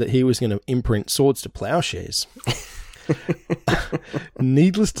decided that he was going to imprint Swords to Plowshares.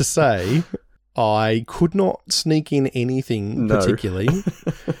 Needless to say, I could not sneak in anything particularly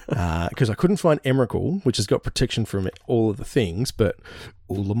because I couldn't find Emrakul, which has got protection from all of the things, but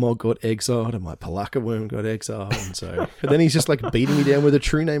Ulamog got exiled and my Palaka Worm got exiled, and then he's just beating me down with a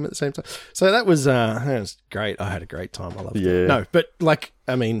true name at the same time. So that was great. I had a great time. I loved it. No, but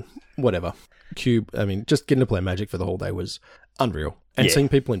whatever. Cube, just getting to play Magic for the whole day was unreal, and seeing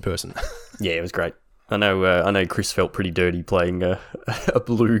people in person. Yeah, it was great. I know Chris felt pretty dirty playing a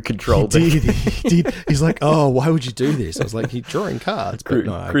blue control deck. He did. He's like, oh, why would you do this? I was like, you're drawing cards. But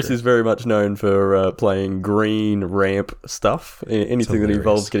no, Chris is very much known for playing green ramp stuff. Anything that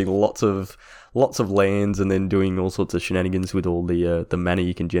involves getting lots of lands and then doing all sorts of shenanigans with all the mana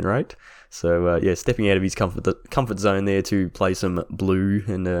you can generate. So stepping out of his comfort zone there to play some blue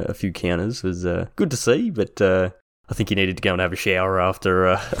and a few counters was good to see, but I think he needed to go and have a shower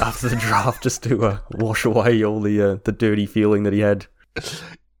after the draft just to wash away all the dirty feeling that he had.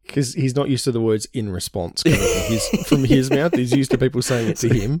 Because he's not used to the words "in response" coming from his mouth. He's used to people saying it to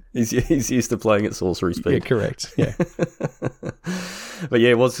him. He's used to playing at sorcery speed. Yeah, correct. Yeah. But yeah,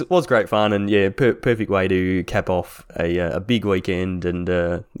 it was great fun, and perfect way to cap off a big weekend and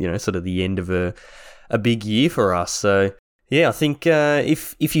sort of the end of a big year for us. So yeah, I think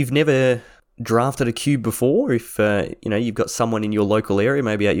if you've never drafted a cube before, if you've got someone in your local area,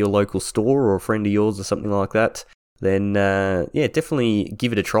 maybe at your local store or a friend of yours or something like that, then definitely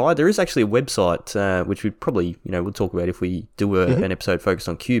give it a try. There is actually a website which we probably we'll talk about if we do an episode focused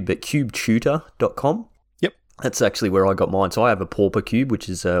on cube, but cubetutor.com. Yep, that's actually where I got mine. So I have a pauper cube, which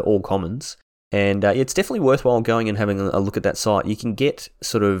is all commons, and it's definitely worthwhile going and having a look at that site. You can get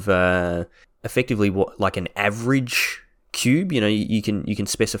sort of effectively what an average cube. You can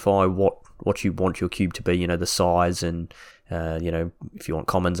specify what what you want your cube to be, you know, the size and, you know, if you want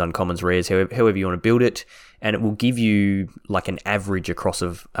commons, uncommons, rares, however you want to build it. And it will give you like an average across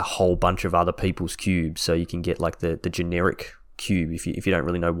of a whole bunch of other people's cubes. So you can get like the generic cube if you don't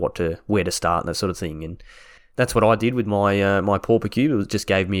really know where to start and that sort of thing. And that's what I did with my my pauper cube. It just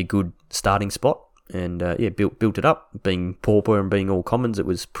gave me a good starting spot. And built it up. Being pauper and being all commons, it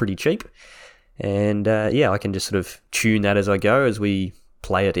was pretty cheap. And I can just sort of tune that as I go, as we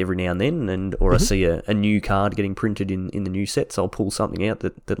play it every now and then, or I see a new card getting printed in the new set, so I'll pull something out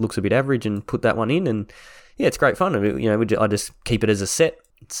that looks a bit average and put that one in, and yeah, it's great fun. You know, I just keep it as a set.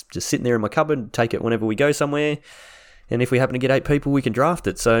 It's just sitting there in my cupboard, take it whenever we go somewhere, and if we happen to get 8 people, we can draft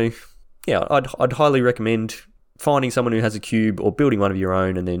it. So yeah, I'd highly recommend finding someone who has a cube or building one of your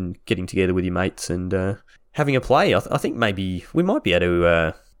own and then getting together with your mates and having a play. I think maybe we might be able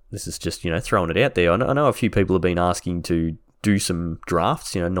to, this is just, you know, throwing it out there. I know a few people have been asking to do some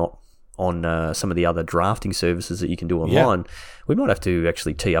drafts, you know, not on some of the other drafting services that you can do online. Yeah. We might have to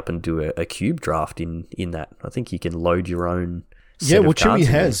actually tee up and do a cube draft in that. I think you can load your own set of cards. Chewy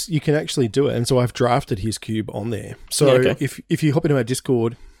has. You can actually do it. And so I've drafted his cube on there. So if you hop into our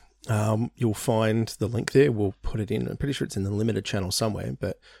Discord, you'll find the link there. We'll put it in. I'm pretty sure it's in the limited channel somewhere,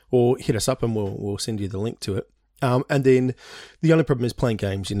 or hit us up and we'll send you the link to it. And then the only problem is playing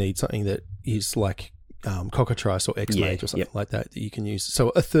games. You need something that is like Cockatrice or X-Mage or something like that you can use. So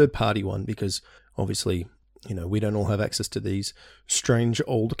a third party one, because obviously, you know, we don't all have access to these strange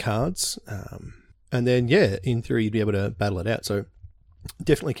old cards. And then, in theory, you'd be able to battle it out. So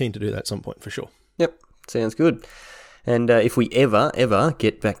definitely keen to do that at some point for sure. Yep, sounds good. And if we ever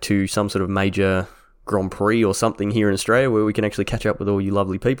get back to some sort of major Grand Prix or something here in Australia where we can actually catch up with all you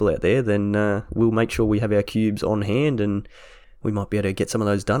lovely people out there, then we'll make sure we have our cubes on hand, and we might be able to get some of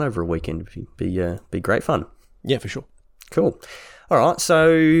those done over a weekend. It'd be great fun. Yeah, for sure. Cool. All right,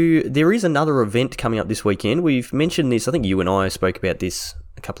 so there is another event coming up this weekend. We've mentioned this. I think you and I spoke about this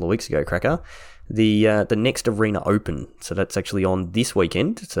a couple of weeks ago, Cracker. The Next Arena Open. So that's actually on this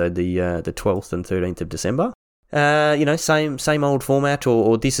weekend. So the 12th and 13th of December. You know, same old format,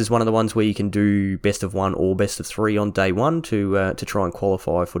 or this is one of the ones where you can do best of 1 or best of 3 on day 1 to try and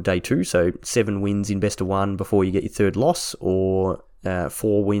qualify for day 2. So 7 wins in best of 1 before you get your third loss, or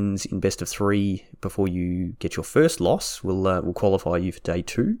 4 wins in best of 3 before you get your first loss will qualify you for day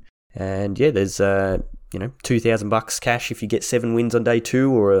 2. And yeah, there's $2,000 cash if you get 7 wins on day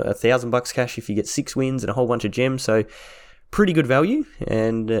 2, or $1,000 cash if you get 6 wins, and a whole bunch of gems. So pretty good value,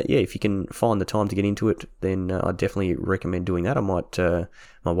 and if you can find the time to get into it, then I definitely recommend doing that. I might.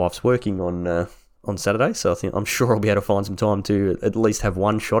 My wife's working on Saturday, so I'm sure I'll be able to find some time to at least have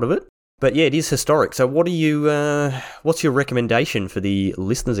one shot of it. But yeah, it is historic. So what's your recommendation for the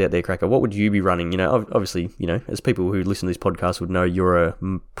listeners out there, Cracker? What would you be running? You know, obviously, you know, as people who listen to this podcast would know, you're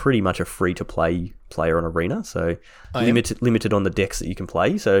pretty much a free-to-play player on Arena, so limited on the decks that you can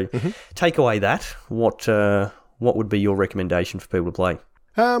play. So take away that. What would be your recommendation for people to play?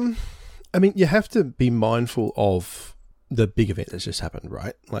 I mean, you have to be mindful of the big event that's just happened,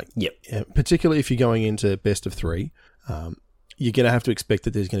 right? Like, particularly if you're going into best of 3, you're going to have to expect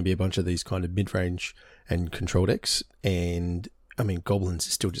that there's going to be a bunch of these kind of mid-range and control decks. And I mean, goblins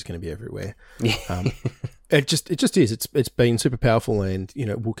is still just going to be everywhere. It just is. It's been super powerful, and you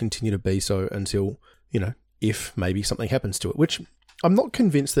know, will continue to be so until, you know, if maybe something happens to it, which I'm not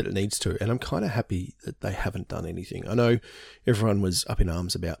convinced that it needs to, and I'm kind of happy that they haven't done anything. I know everyone was up in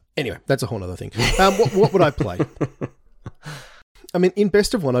arms about. Anyway, that's a whole other thing. What would I play? I mean, in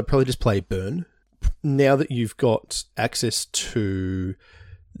best of 1, I'd probably just play Burn. Now that you've got access to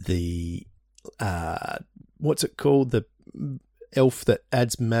the what's it called? The elf that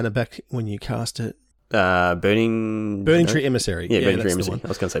adds mana back when you cast it. Burning Tree Emissary. Yeah, Burning Tree Emissary. I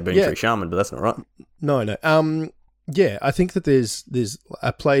was going to say Burning Tree Shaman, but that's not right. No. Yeah, I think that there's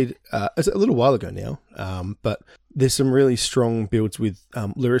I played it's a little while ago now, but there's some really strong builds with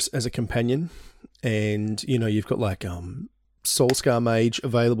Lyris as a companion, and you know, you've got like Soulscar Mage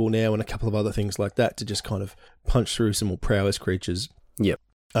available now, and a couple of other things like that to just kind of punch through some more prowess creatures. Yep.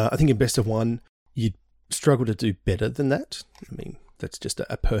 I think in best of 1, you'd struggle to do better than that. I mean, that's just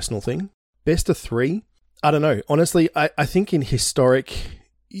a personal thing. Best of 3, I don't know. Honestly, I think in historic,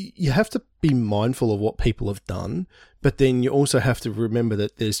 you have to be mindful of what people have done, but then you also have to remember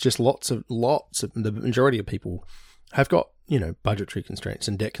that there's just lots of the majority of people have got, you know, budgetary constraints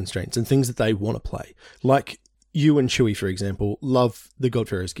and deck constraints and things that they want to play. Like you and Chewy, for example, love the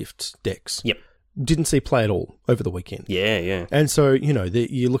Godfarer's Gift decks. Yep. didn't see play at all over the weekend. Yeah. And so,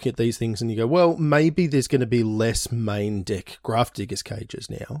 you look at these things and you go, well, maybe there's going to be less main deck Grafdigger's cages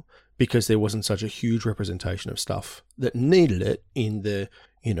now because there wasn't such a huge representation of stuff that needed it in the,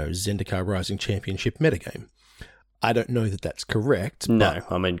 Zendikar Rising Championship metagame. I don't know that that's correct. No,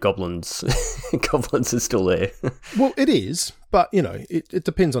 I mean, Goblins is still there. Well, it is, but, it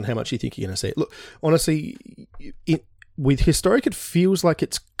depends on how much you think you're going to see it. Look, honestly, with Historic, it feels like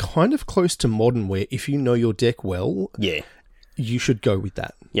it's kind of close to Modern, where if you know your deck well, you should go with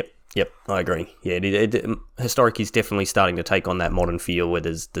that. Yep, I agree. Yeah, Historic is definitely starting to take on that Modern feel where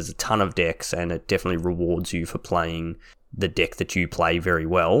there's a ton of decks, and it definitely rewards you for playing the deck that you play very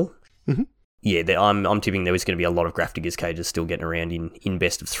well. Mm-hmm. Yeah, I'm tipping there was going to be a lot of Grafdigger's cages still getting around in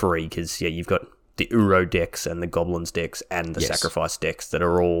best of 3 because, you've got the Uro decks and the Goblins decks and the Sacrifice decks that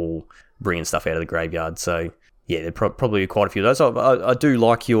are all bringing stuff out of the graveyard. So, yeah, there probably quite a few of those. I do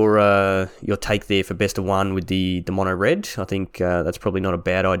like your take there for best of 1 with the mono red. I think that's probably not a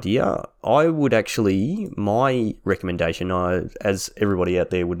bad idea. I would actually, my recommendation, as everybody out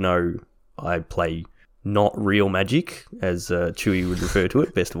there would know, I play not real Magic, as Chewy would refer to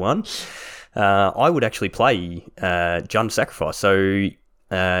it, best of 1. I would actually play Jund Sacrifice. So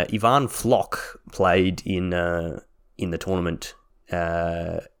Ivan Flock played in the tournament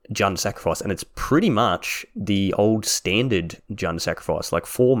Jund Sacrifice, and it's pretty much the old standard Jund Sacrifice, like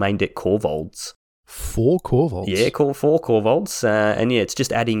 4 main deck Corvolds. 4 Corvolds? Yeah, 4 Corvolds. And it's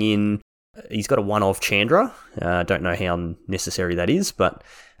just adding in, he's got a one-off Chandra. Don't know how necessary that is, but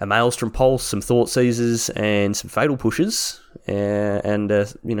a Maelstrom Pulse, some Thought Seizers, and some Fatal Pushes, and a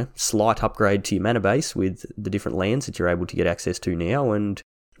slight upgrade to your mana base with the different lands that you're able to get access to now. And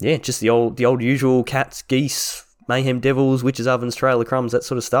yeah, just the old usual cats, geese, Mayhem Devils, Witches' Ovens, Trail of Crumbs, that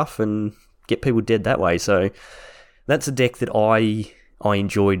sort of stuff, and get people dead that way. So that's a deck that I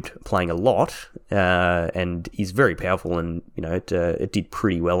enjoyed playing a lot, and is very powerful, and it did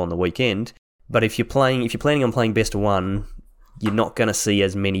pretty well on the weekend. But if you're planning on playing best of 1, you're not going to see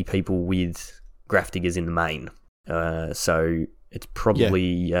as many people with Grafdiggers in the main. So it's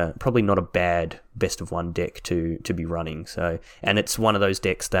probably not a bad best of 1 deck to be running. So, and it's one of those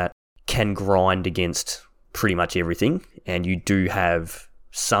decks that can grind against pretty much everything, and you do have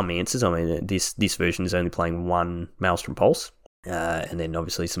some answers. I mean, this version is only playing 1 Maelstrom Pulse, and then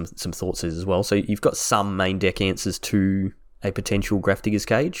obviously some Thought Seizers as well. So you've got some main deck answers to a potential Grafdigger's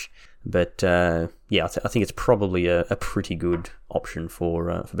Cage. But I think it's probably a pretty good option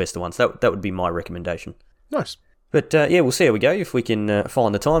for best of 1. So that would be my recommendation. Nice. But we'll see how we go. If we can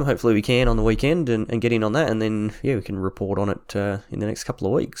find the time, hopefully we can on the weekend and get in on that, and then we can report on it in the next couple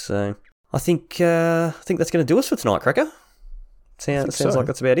of weeks. So I think that's going to do us for tonight, Cracker. Sounds like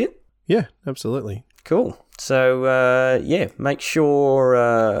that's about it. Yeah, absolutely. Cool. So, make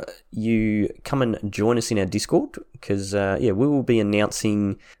sure you come and join us in our Discord, because, we will be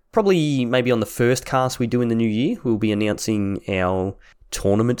announcing, probably maybe on the first cast we do in the new year, we'll be announcing our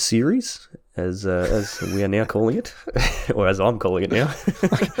tournament series, as we are now calling it, or as I'm calling it now.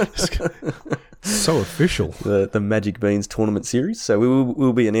 So official. The Magic Beans tournament series. So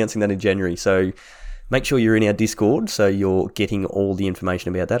we'll be announcing that in January. So make sure you're in our Discord so you're getting all the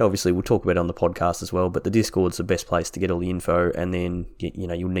information about that. Obviously, we'll talk about it on the podcast as well, but the Discord's the best place to get all the info, and then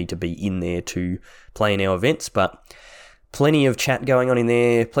you'll need to be in there to play in our events. But plenty of chat going on in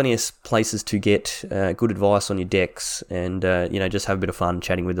there, plenty of places to get good advice on your decks, and just have a bit of fun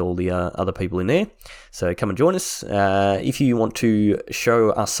chatting with all the other people in there. So come and join us. If you want to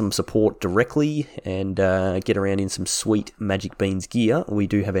show us some support directly and get around in some sweet Magic Beans gear, we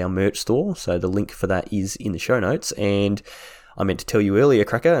do have our merch store, so the link for that is in the show notes. And I meant to tell you earlier,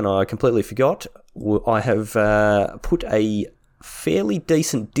 Cracker, and I completely forgot, I have put a fairly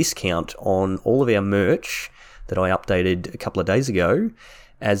decent discount on all of our merch that I updated a couple of days ago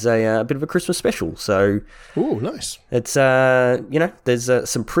as a bit of a Christmas special. So, ooh, nice. It's there's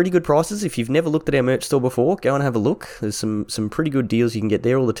some pretty good prices. If you've never looked at our merch store before, go and have a look. There's some pretty good deals you can get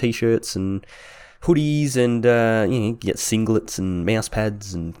there. All the t-shirts and hoodies, and you get singlets and mouse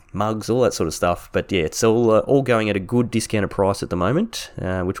pads and mugs, all that sort of stuff. But yeah, it's all going at a good discounted price at the moment,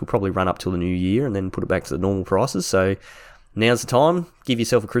 which will probably run up till the new year and then put it back to the normal prices. So now's the time. Give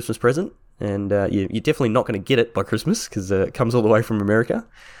yourself a Christmas present. And you're definitely not going to get it by Christmas, because it comes all the way from America.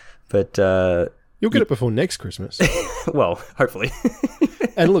 But you'll get it before next Christmas. Well, hopefully.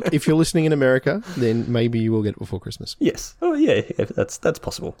 And look, if you're listening in America, then maybe you will get it before Christmas. Yes. Oh, yeah, that's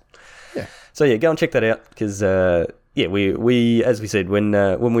possible. Yeah. So yeah, go and check that out, because we as we said,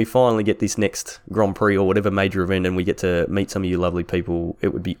 when we finally get this next Grand Prix or whatever major event, and we get to meet some of you lovely people, it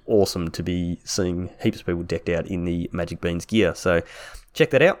would be awesome to be seeing heaps of people decked out in the Magic Beans gear. So check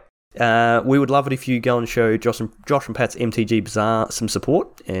that out. We would love it if you go and show Josh and Pat's MTG Bazaar some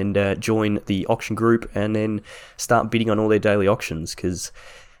support and join the auction group and then start bidding on all their daily auctions, because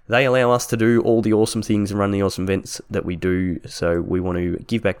they allow us to do all the awesome things and run the awesome events that we do. So we want to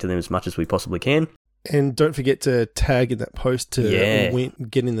give back to them as much as we possibly can. And don't forget to tag in that post to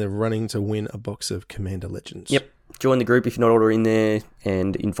get in the running to win a box of Commander Legends. Yep. Join the group if you're not already in there,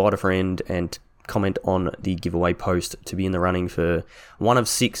 and invite a friend and comment on the giveaway post to be in the running for one of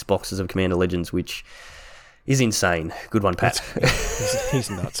 6 boxes of Commander Legends, which is insane. Good one, Pat. He's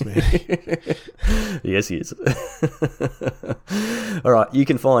nuts, man. Yes, he is. All right, you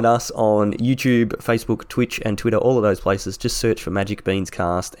can find us on YouTube, Facebook, Twitch, and Twitter, all of those places. Just search for Magic Beans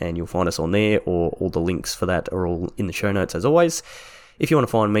Cast, and you'll find us on there, or all the links for that are all in the show notes, as always. If you want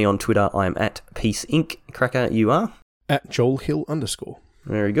to find me on Twitter, I am at Peace Inc. Cracker, you are? At JoelHill_.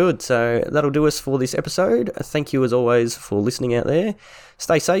 Very good. So that'll do us for this episode. Thank you, as always, for listening out there.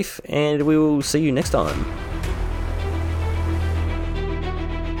 Stay safe, and we will see you next time.